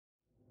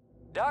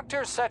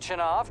Dr.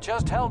 Sechenov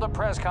just held a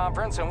press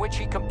conference in which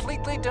he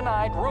completely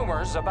denied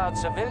rumors about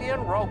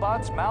civilian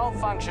robots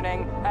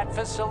malfunctioning at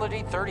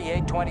Facility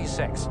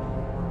 3826.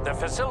 The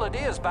facility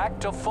is back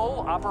to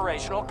full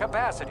operational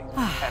capacity,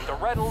 and the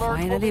red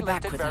alert will be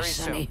lifted very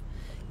soon.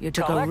 You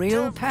took a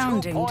real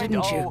pounding,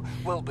 didn't you?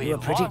 You were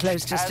pretty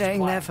close to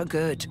staying there for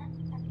good.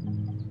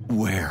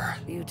 Where?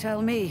 You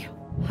tell me.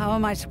 How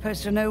am I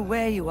supposed to know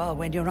where you are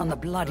when you're on the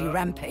bloody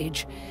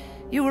rampage?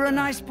 You were a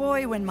nice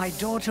boy when my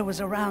daughter was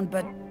around,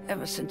 but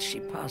ever since she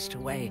passed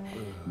away,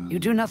 you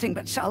do nothing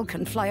but sulk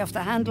and fly off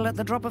the handle at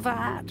the drop of a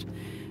hat.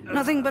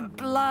 Nothing but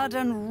blood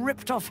and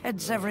ripped off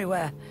heads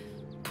everywhere.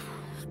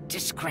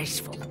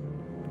 Disgraceful.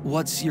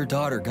 What's your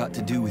daughter got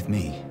to do with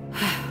me?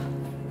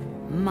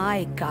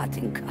 My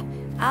Katinka.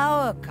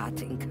 Our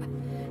Katinka.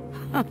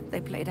 They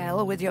played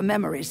hell with your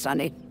memory,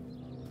 Sonny.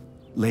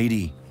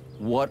 Lady,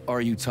 what are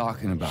you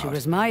talking about? She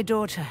was my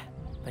daughter,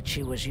 but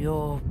she was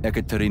your...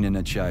 Ekaterina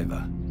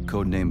Nechaeva,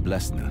 codename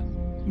Blesna,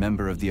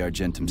 member of the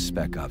Argentum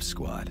Spec Ops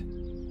squad.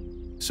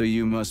 So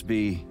you must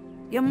be...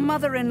 Your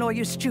mother-in-law,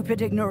 you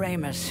stupid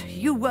ignoramus.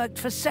 You worked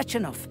for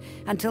Sechenov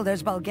until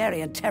those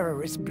Bulgarian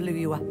terrorists blew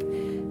you up.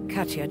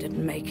 Katya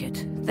didn't make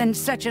it. Then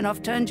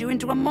Sechenov turned you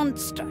into a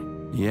monster.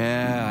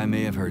 Yeah, I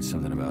may have heard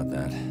something about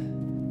that.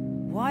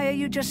 Why are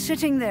you just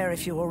sitting there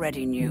if you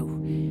already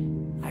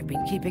knew? I've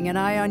been keeping an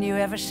eye on you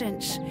ever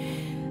since.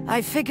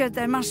 I figured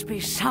there must be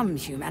some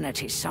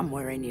humanity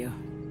somewhere in you.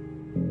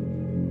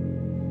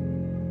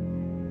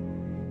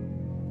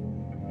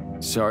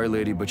 Sorry,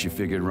 lady, but you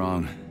figured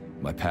wrong.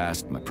 My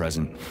past, my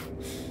present,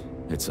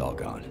 it's all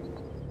gone.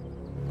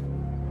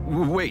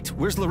 Wait,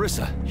 where's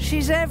Larissa?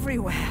 She's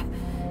everywhere.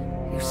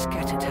 You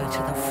scattered her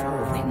to the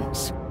four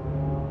winds.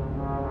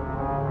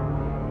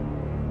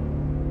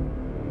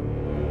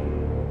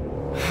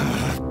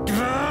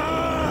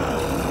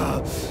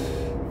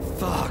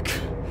 Fuck.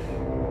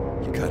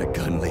 You got a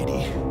gun,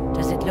 lady.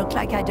 Does it look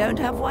like I don't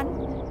have one?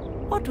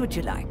 What would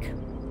you like?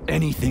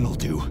 Anything'll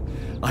do.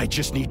 I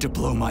just need to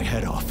blow my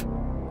head off.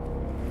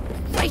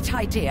 Great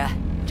idea.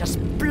 Just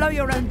blow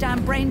your own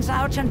damn brains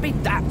out and be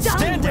done with it.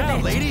 Stand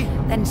down, lady!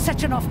 Then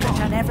Sechenov can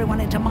turn everyone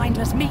into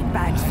mindless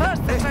meatbags.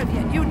 First the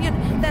Soviet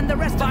Union, then the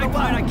rest of the world.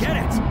 Fine, I get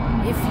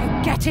it! If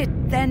you get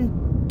it,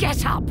 then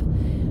get up.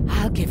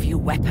 I'll give you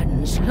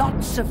weapons,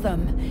 lots of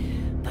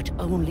them. But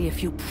only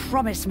if you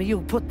promise me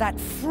you'll put that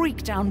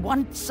freak down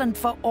once and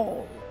for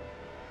all.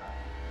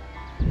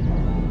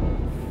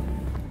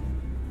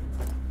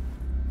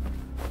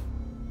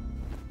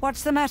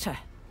 What's the matter?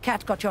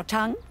 Cat got your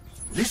tongue?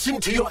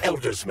 Listen to your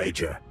elders,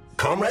 Major.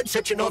 Comrade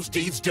Sechenov's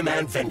deeds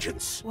demand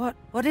vengeance.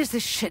 What is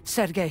this shit,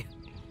 Sergei?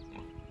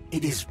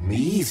 It is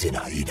me,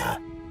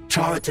 Zinaida.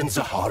 Chariton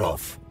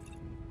Zaharov.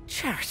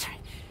 Chariton?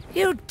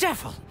 You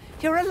devil!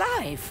 You're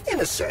alive!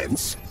 In a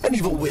sense, an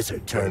evil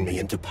wizard turned me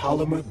into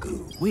polymer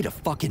goo. Wait a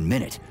fucking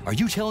minute. Are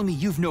you telling me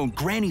you've known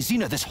Granny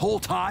Zina this whole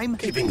time?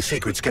 Keeping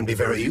secrets can be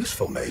very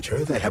useful,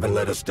 Major. They haven't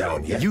let us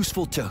down yet.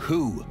 Useful to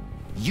who?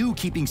 You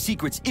keeping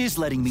secrets is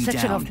letting me down.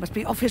 Sechenov must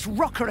be off his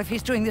rocker if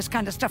he's doing this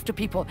kind of stuff to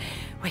people.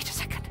 Wait a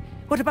second.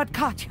 What about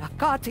Katya,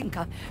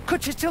 Katinka?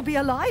 Could she still be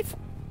alive?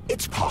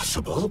 It's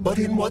possible, but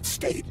in what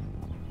state?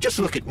 Just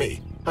look at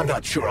me. I'm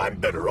not sure I'm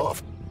better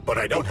off, but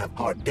I don't have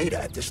hard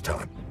data at this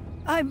time.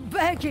 I'm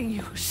begging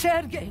you,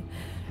 Sergei.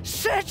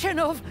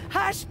 Sechenov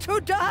has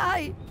to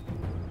die!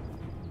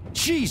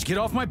 Jeez, get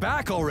off my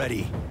back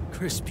already!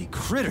 Crispy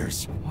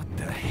critters. What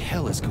the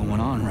hell is going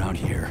on around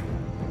here?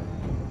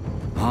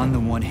 On the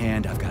one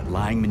hand, I've got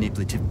lying,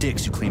 manipulative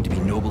dicks who claim to be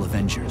noble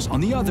avengers. On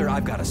the other,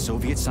 I've got a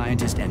Soviet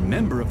scientist and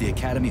member of the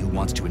Academy who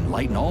wants to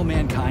enlighten all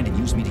mankind and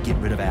use me to get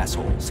rid of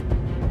assholes.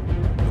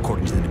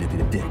 According to the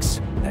manipulative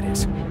dicks, that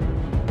is.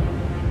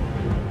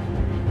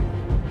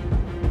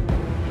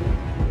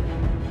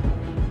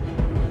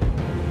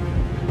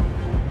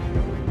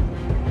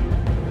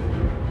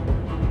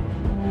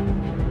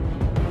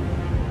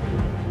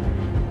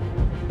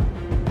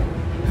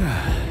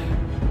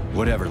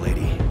 Whatever,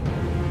 lady.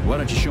 Why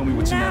don't you show me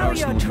what's in that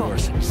arsenal of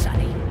yours? Now you're talking,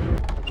 Sonny.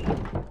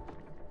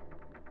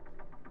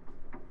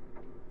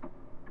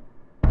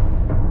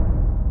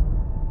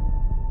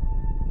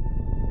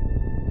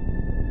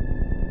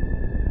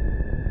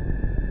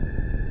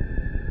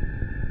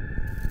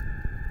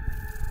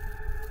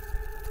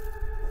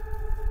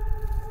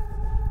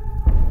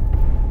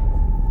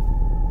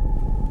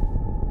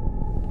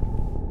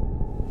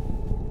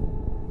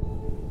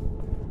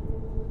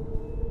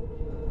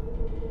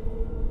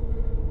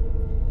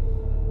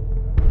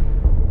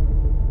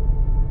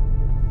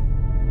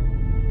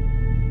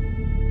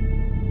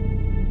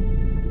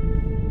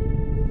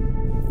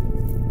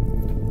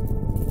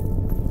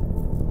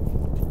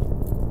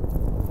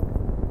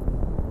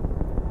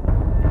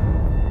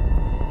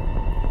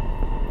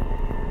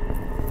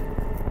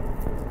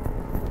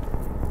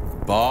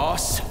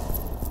 Boss?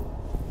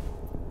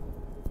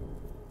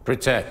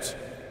 Protect.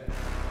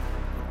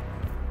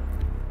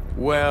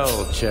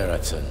 Well,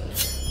 Cheriton,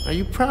 are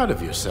you proud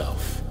of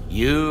yourself?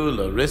 You,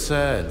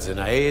 Larissa, and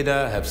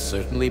Zinaida have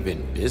certainly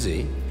been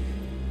busy.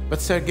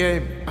 But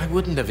Sergei, I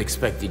wouldn't have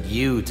expected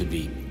you to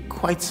be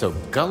quite so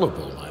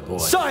gullible, my boy.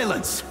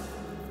 Silence!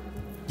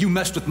 You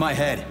messed with my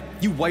head.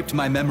 You wiped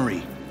my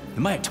memory.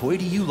 Am I a toy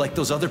to you like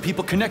those other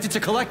people connected to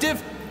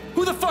Collective?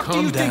 Who the fuck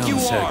do you think you are?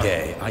 Calm down,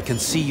 Sergei. I can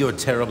see you're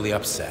terribly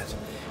upset.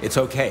 It's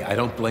okay, I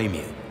don't blame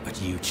you.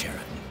 But you,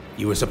 Cheriton,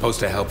 you were supposed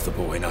to help the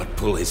boy, not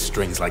pull his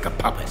strings like a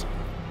puppet.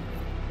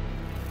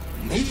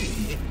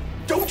 Me?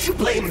 Don't you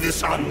blame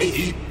this on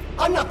me?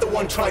 I'm not the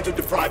one trying to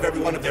deprive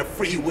everyone of their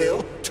free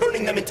will,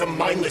 turning them into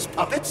mindless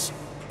puppets.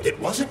 And it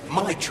wasn't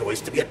my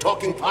choice to be a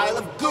talking pile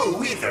of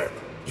goo either.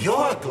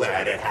 You're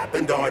glad it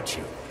happened, aren't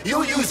you?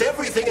 You'll use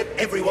everything and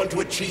everyone to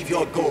achieve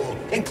your goal,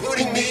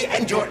 including me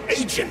and your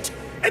agent.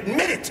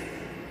 Admit it!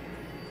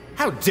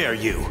 How dare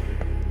you?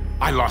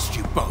 I lost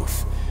you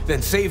both,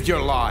 then saved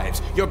your lives.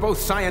 You're both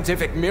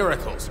scientific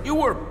miracles. You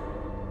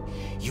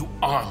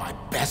are my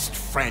best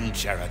friend,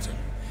 Cheriton.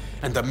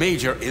 And the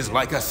Major is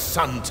like a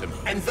son to me.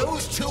 And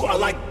those two are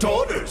like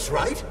daughters,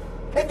 right?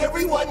 And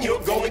everyone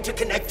you're going to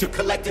connect to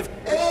Collective,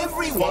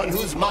 everyone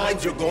whose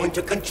minds you're going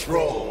to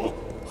control,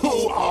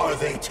 who are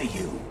they to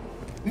you?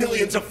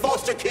 Millions of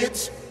foster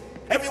kids?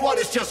 Everyone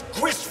is just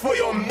grist for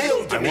your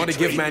mill, Dimitri. I want to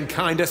give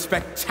mankind a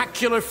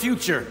spectacular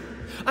future.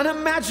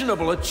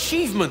 Unimaginable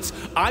achievements.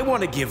 I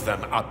want to give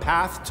them a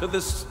path to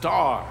the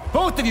star.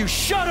 Both of you,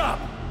 shut up!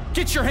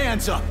 Get your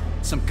hands up!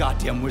 Some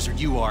goddamn wizard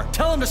you are.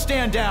 Tell him to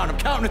stand down. I'm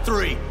counting to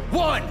 3.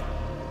 1!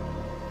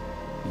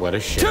 What a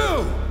shame.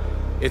 2!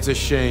 It's a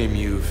shame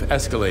you've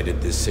escalated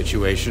this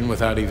situation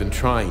without even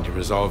trying to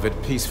resolve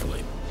it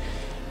peacefully.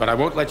 But I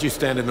won't let you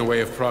stand in the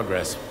way of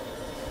progress.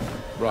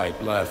 Right,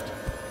 left,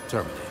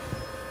 terminate.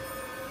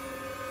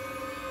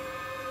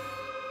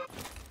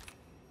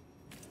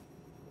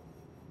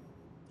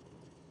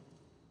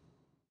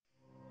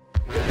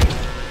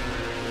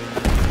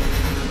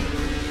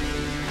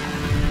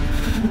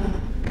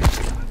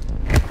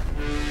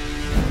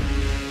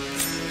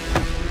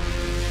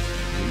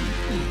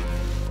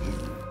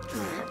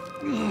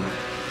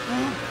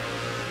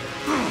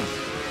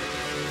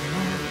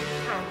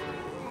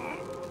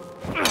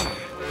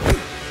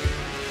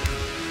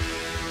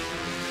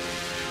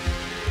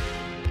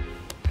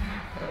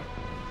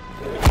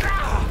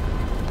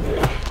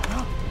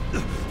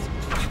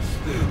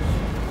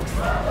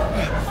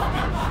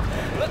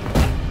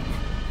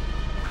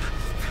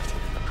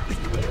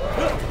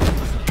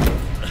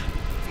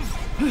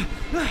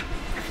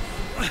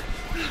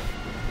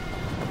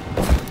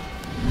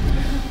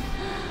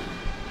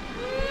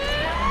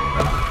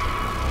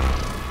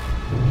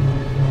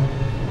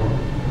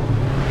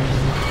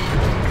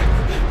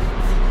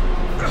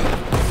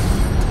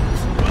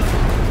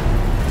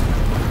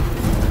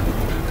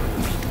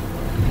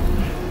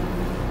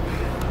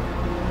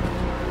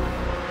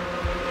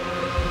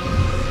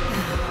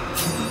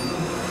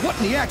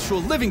 The actual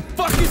living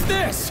fuck is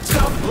this?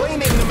 Stop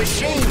blaming the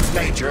machines,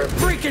 Major!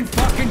 Freaking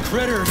fucking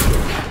critters!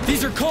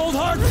 These are cold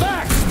hard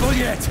facts,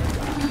 Bulliet!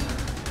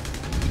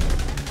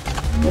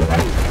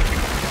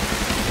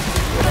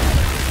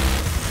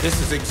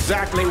 This is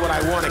exactly what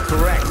I want to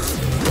correct.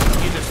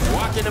 You just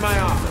walk into my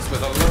office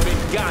with a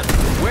loaded gun.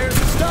 Where's...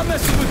 Stop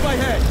messing with my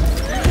head!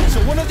 So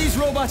one of these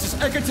robots is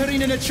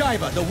Ekaterina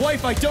Nechaeva, the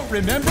wife I don't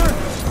remember?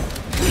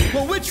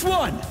 Well, which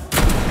one?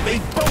 They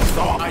both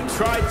are! I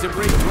tried to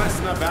bring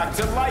Lesna back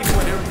to life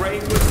when her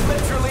brain was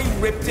literally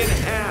ripped in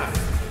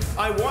half.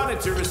 I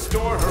wanted to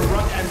restore her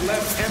right and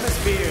left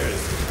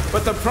hemispheres,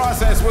 but the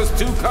process was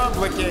too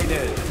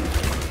complicated.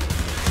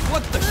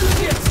 What the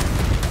shit?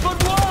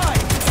 But why?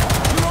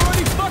 You're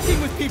already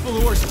fucking with people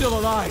who are still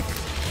alive.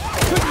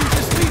 Couldn't you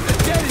just leave the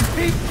dead in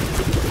peace?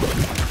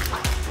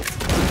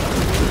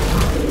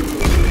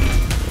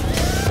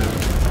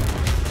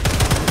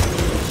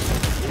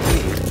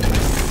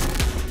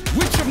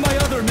 Which of my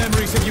other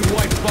memories have you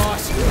wiped,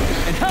 boss?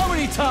 And how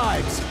many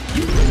times?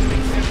 You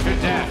accepted her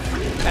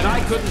death, and I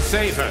couldn't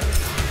save her.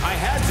 I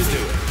had to do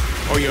it,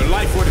 or your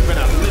life would have been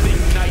a living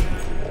nightmare.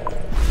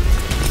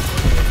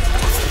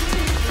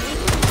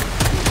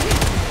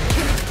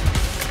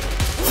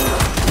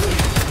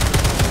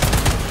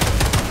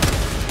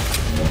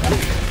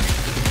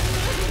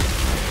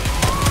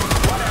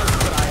 What else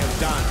could I have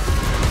done?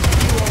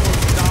 You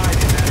almost died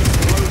in that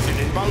explosion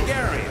in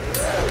Bulgaria.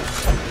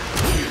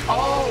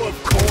 Oh, of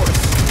course.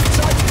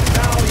 Such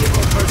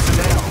valuable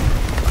personnel.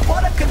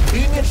 What a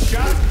convenient...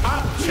 Shut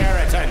up,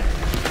 Cheriton!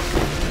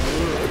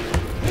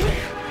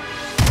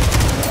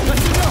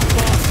 That's enough,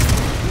 boss.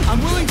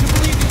 I'm willing to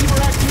believe that you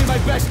were acting in my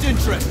best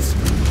interests.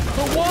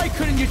 But why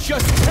couldn't you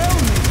just tell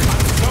me?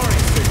 I'm sorry,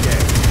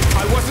 Sergei.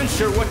 I wasn't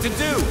sure what to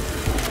do.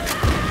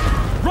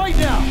 Right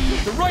now,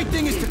 the right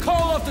thing is to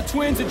call off the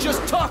twins and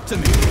just talk to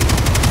me.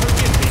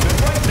 Forgive me,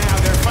 but right now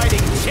they're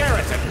fighting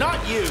Cheriton,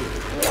 not you.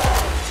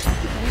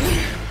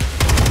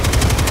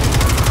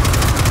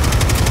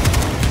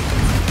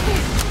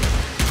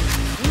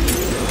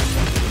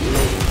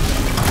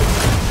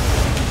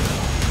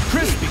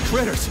 Crispy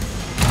critters!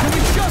 Can we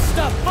just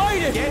stop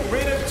fighting? Get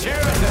rid of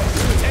Cheriton.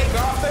 Take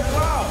off the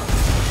gloves.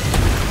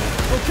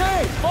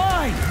 Okay,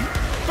 fine.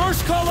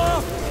 First call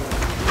off.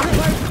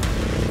 Wait.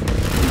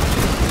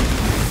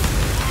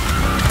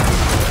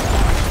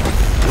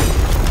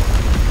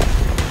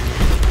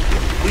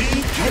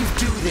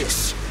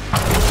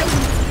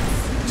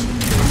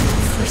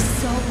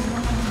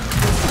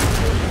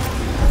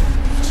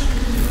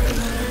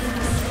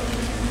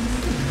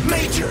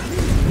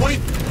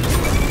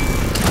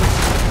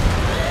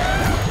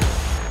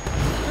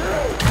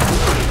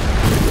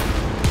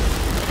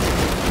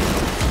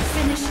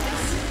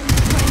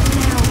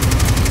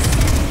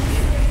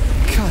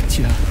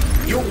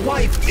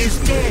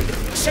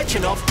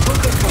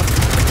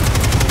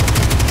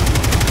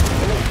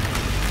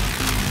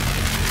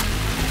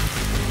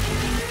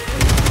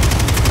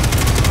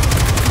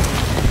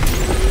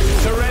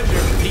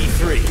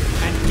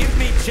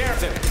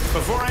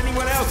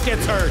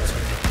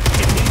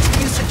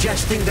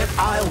 anything that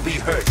I'll be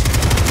hurt.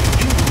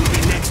 You will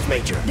be next,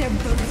 Major. They're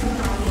both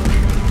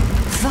lying.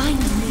 Find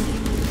me.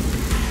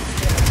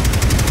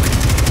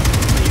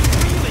 You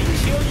really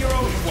kill your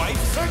own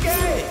wife,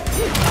 Sergei?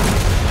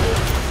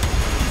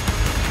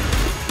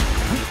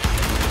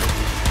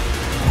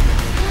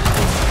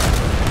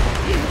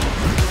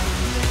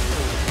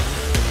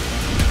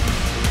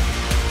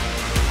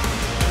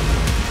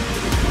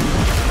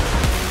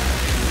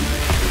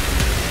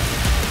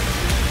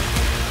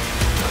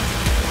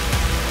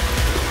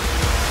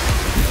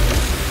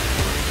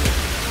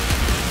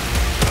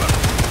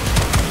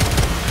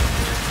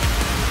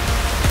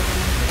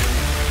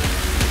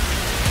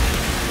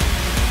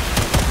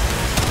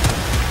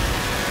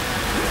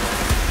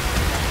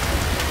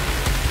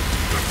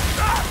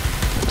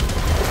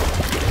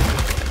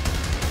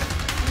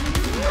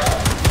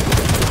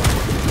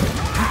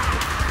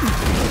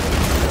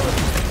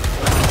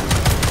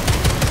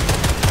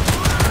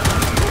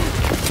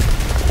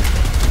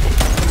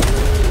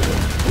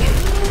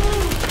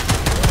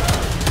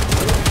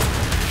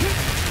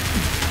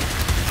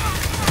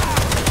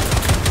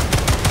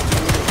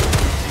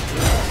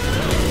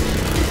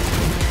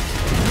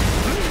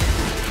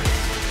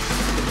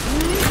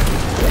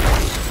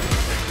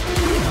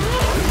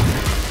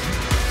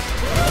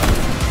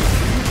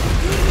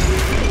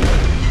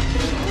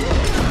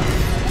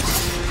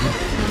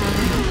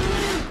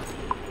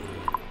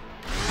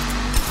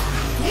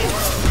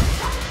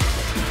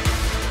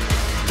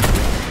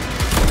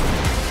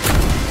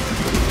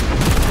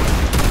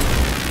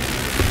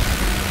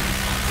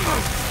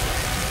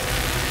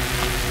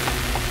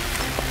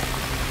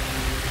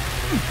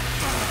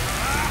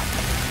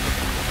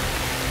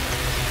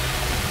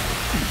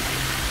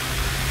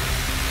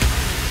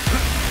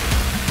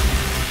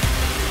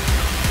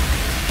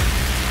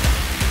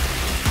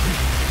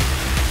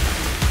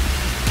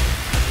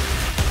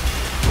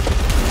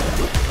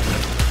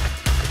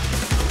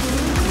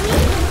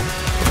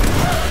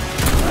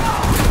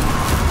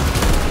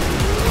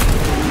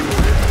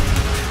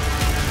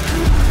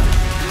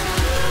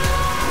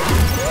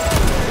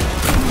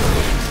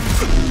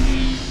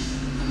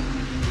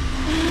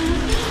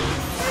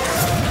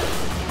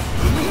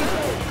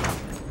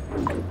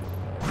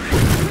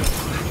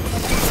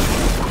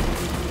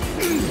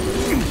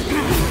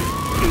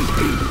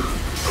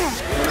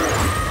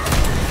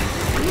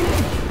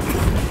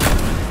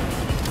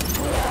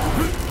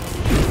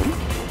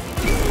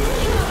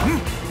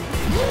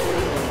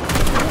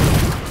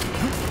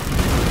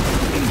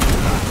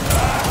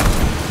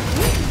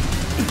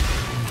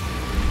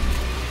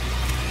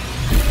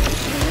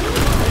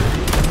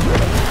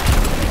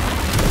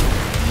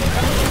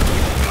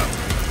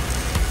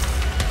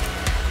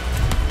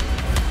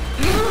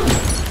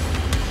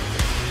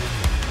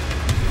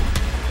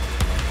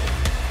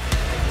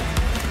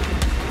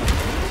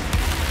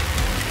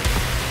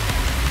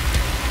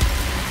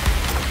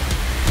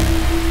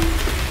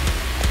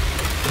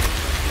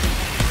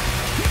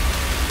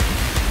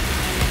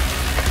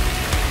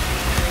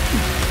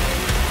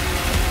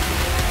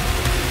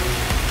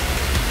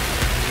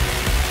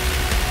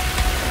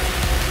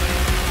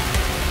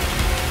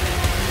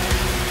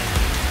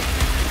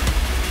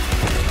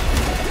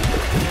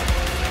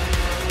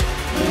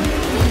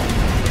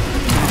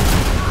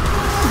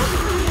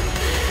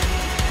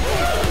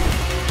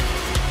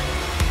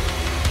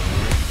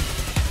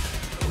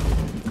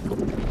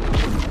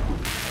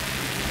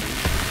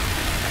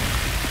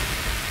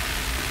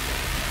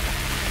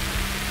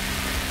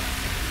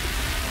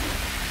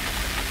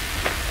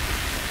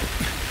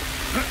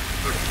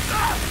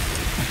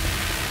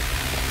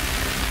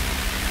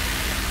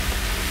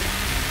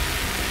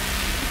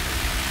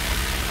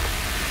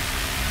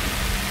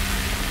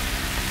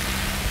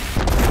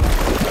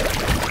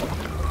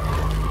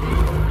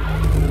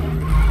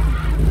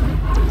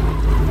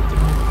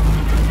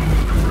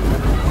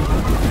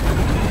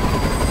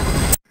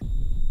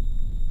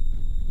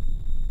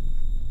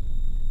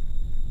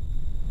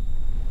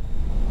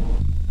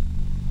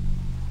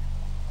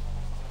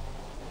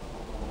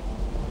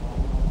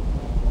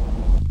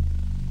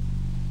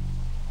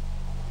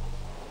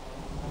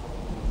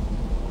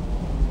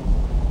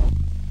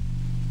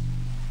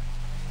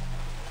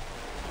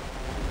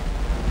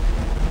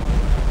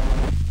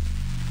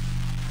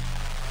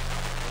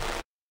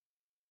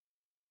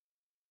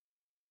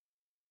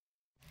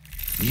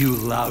 You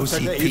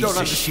lousy Sergei, piece you don't of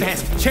understand.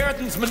 shit.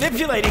 Cheriton's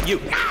manipulating you.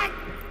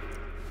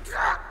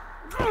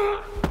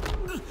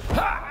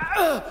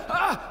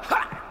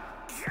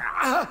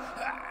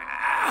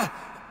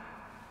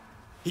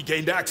 He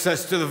gained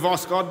access to the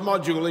Voskhod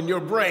module in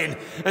your brain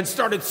and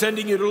started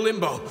sending you to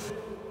Limbo.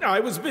 I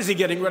was busy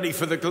getting ready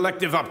for the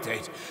collective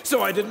update,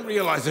 so I didn't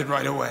realize it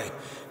right away.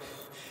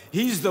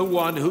 He's the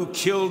one who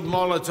killed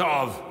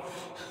Molotov.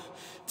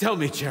 Tell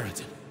me,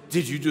 Cheriton,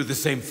 did you do the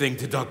same thing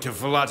to Dr.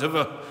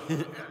 Filatova?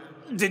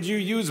 Did you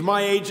use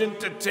my agent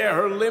to tear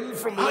her limb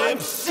from limb? I'm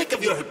sick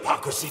of your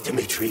hypocrisy,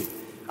 Dmitri.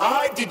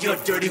 I did your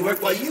dirty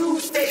work while you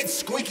stayed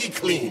squeaky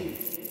clean.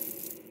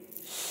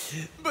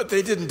 But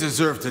they didn't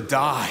deserve to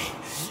die.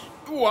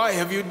 Why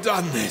have you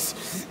done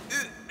this?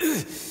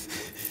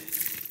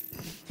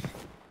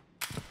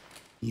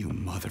 You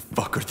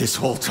motherfucker this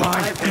whole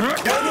time!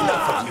 I've done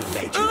enough of you,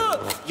 Major.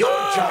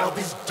 Your job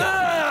is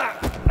done.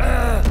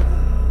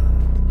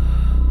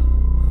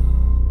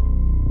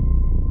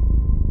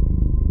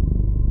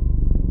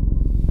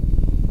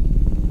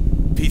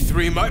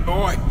 P3, my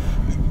boy!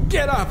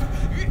 Get up!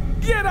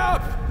 Get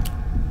up!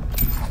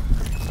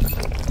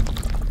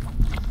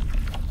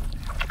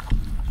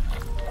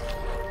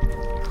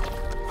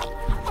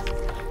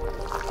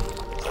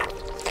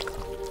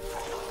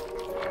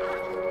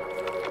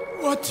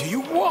 What do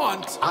you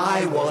want?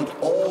 I want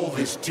all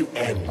this to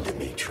end,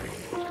 Dimitri.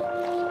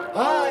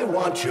 I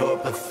want your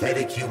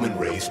pathetic human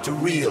race to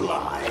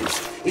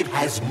realize it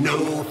has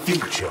no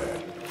future.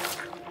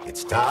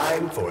 It's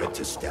time for it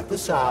to step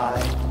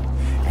aside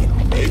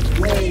and make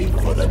way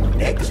for the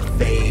next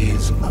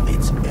phase of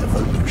its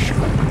evolution.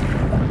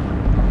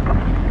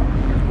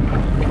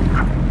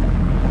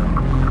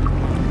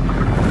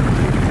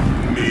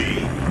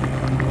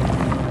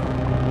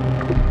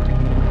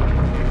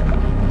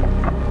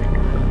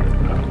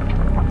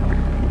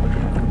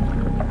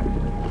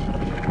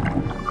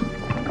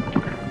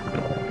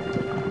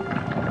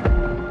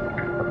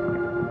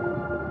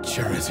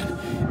 Cheriton,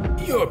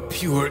 you're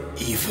pure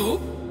evil.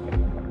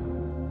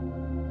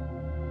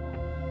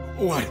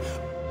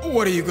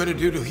 What are you going to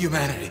do to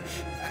humanity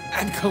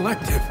and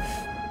collective?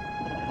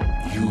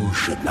 You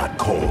should not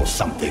call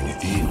something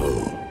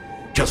evil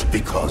just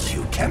because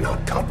you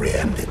cannot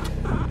comprehend it.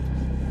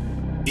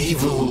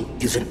 Evil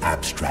is an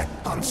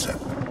abstract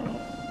concept,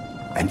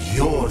 and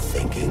your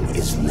thinking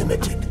is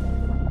limited.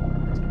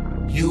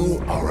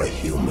 You are a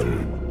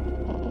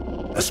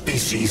human, a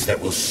species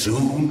that will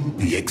soon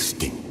be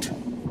extinct.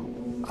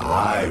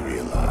 I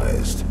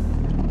realized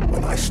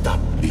when I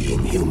stopped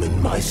being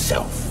human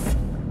myself.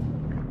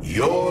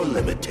 Your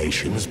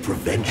limitations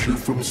prevent you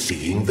from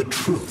seeing the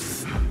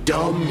truth.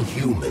 Dumb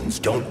humans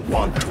don't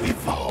want to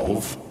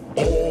evolve.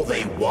 All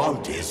they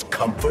want is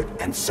comfort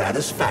and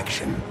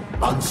satisfaction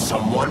on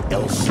someone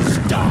else's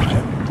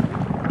dime.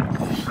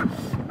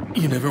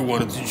 You never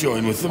wanted to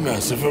join with the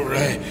massive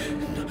array.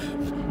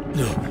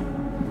 No.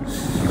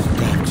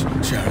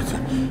 Stop,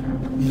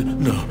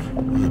 Cheriton. No.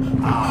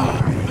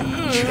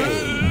 I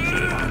changed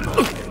my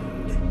mind.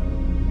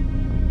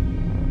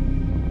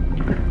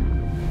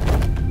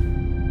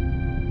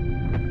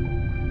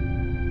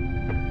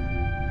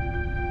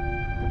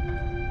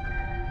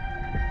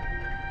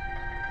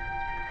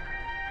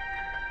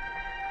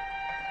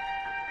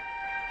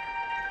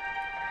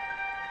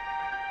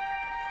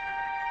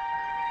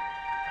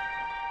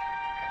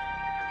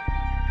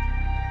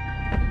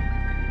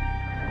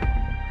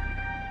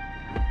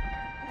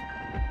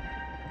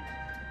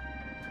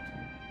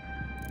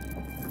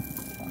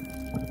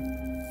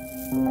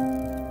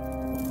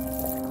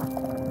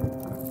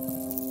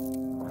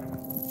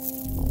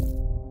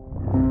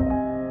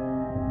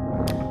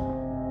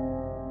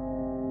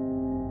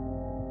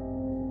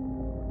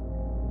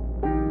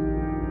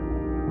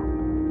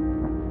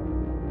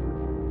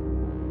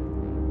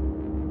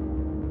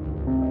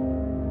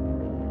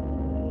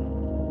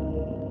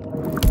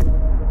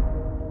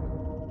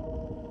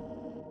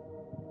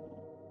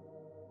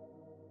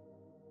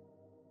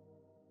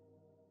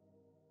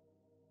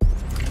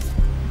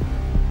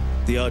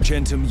 The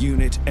Argentum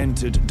unit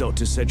entered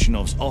Dr.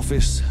 Sechenov's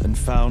office and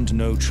found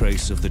no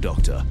trace of the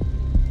doctor.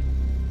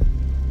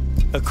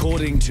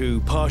 According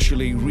to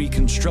partially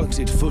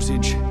reconstructed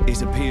footage,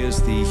 it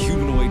appears the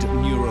humanoid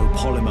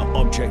neuropolymer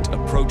object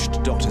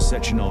approached Dr.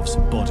 Sechenov's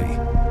body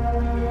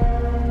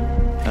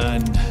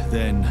and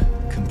then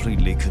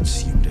completely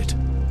consumed it.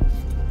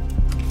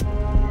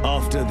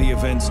 After the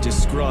events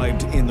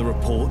described in the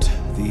report,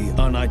 the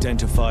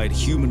unidentified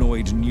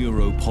humanoid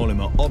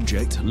neuropolymer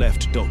object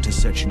left Dr.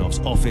 Sechenov's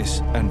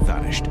office and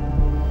vanished.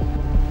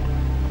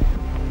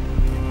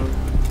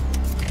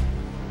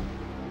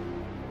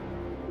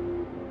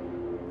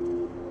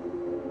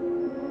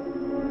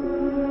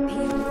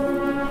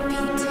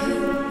 P2,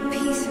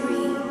 P3.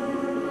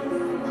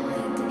 Your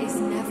mind is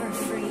never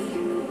free.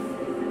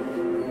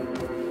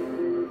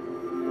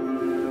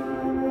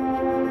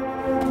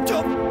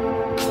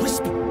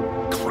 Crispy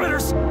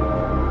critters!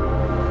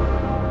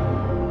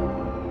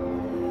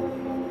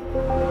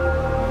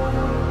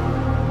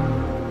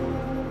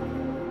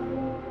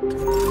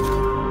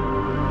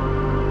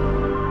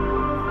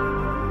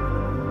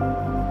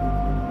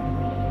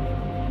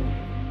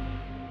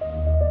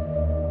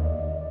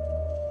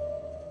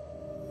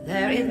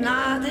 There is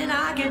nothing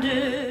I can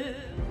do.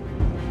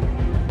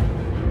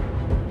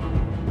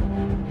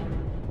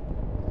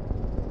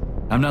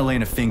 I'm not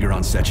laying a finger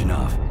on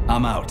Sechenov.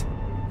 I'm out.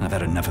 I've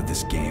had enough of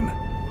this game.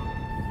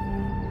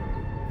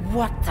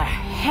 What the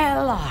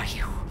hell are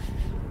you?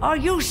 Are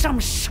you some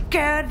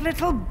scared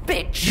little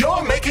bitch?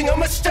 You're making a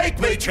mistake,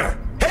 Major!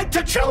 Head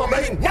to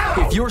Charlemagne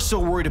now! If you're so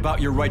worried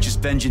about your righteous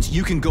vengeance,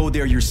 you can go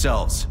there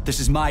yourselves. This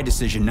is my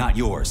decision, not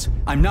yours.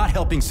 I'm not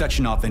helping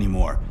Sechenov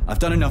anymore. I've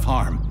done enough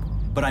harm.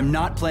 But I'm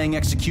not playing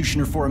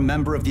executioner for a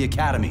member of the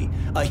Academy,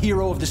 a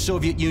hero of the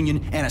Soviet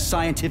Union, and a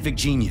scientific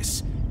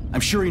genius. I'm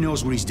sure he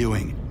knows what he's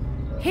doing.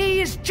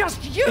 He is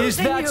just using you! Is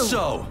that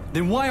so?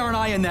 Then why aren't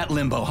I in that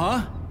limbo,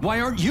 huh? Why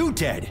aren't you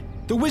dead?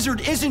 The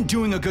wizard isn't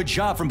doing a good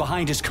job from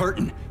behind his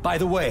curtain. By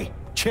the way,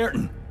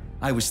 Cheriton,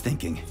 I was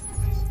thinking.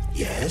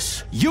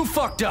 Yes? You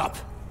fucked up!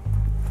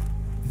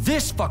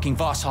 This fucking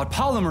Voskhod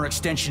polymer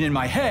extension in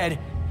my head,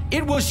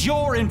 it was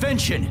your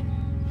invention!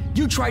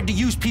 You tried to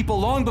use people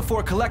long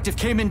before Collective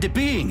came into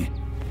being.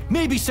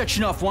 Maybe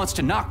Sechenov wants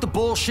to knock the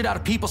bullshit out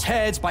of people's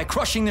heads by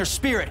crushing their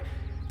spirit,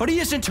 but he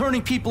isn't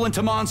turning people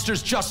into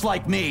monsters just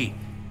like me.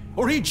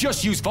 Or he'd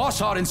just use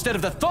Voskhod instead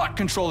of the thought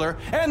controller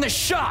and the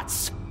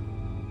shots!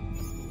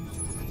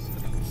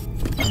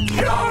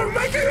 You're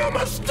making a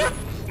mistake!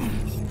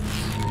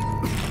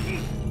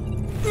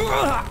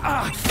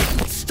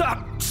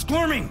 Stop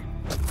squirming,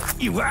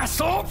 you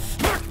asshole!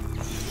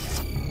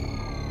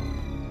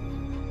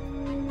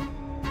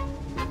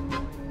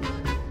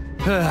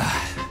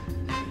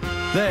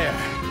 There.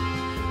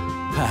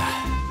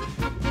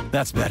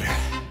 That's better.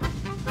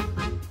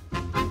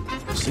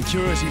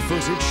 Security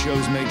footage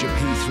shows Major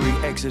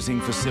P3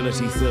 exiting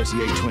Facility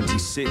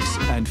 3826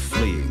 and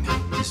fleeing.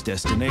 His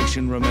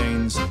destination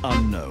remains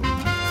unknown.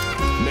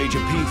 Major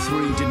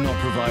P3 did not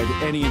provide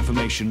any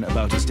information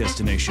about his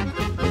destination,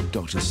 but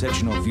Dr.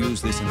 Sechenov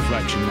views this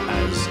infraction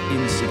as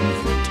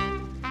insignificant.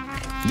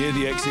 Near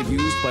the exit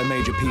used by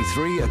Major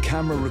P3, a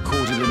camera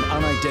recorded an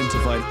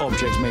unidentified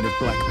object made of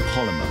black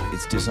polymer.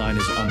 Its design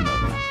is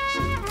unknown.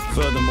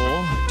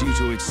 Furthermore, due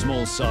to its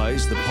small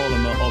size, the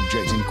polymer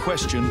object in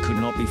question could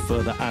not be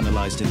further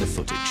analyzed in the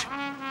footage.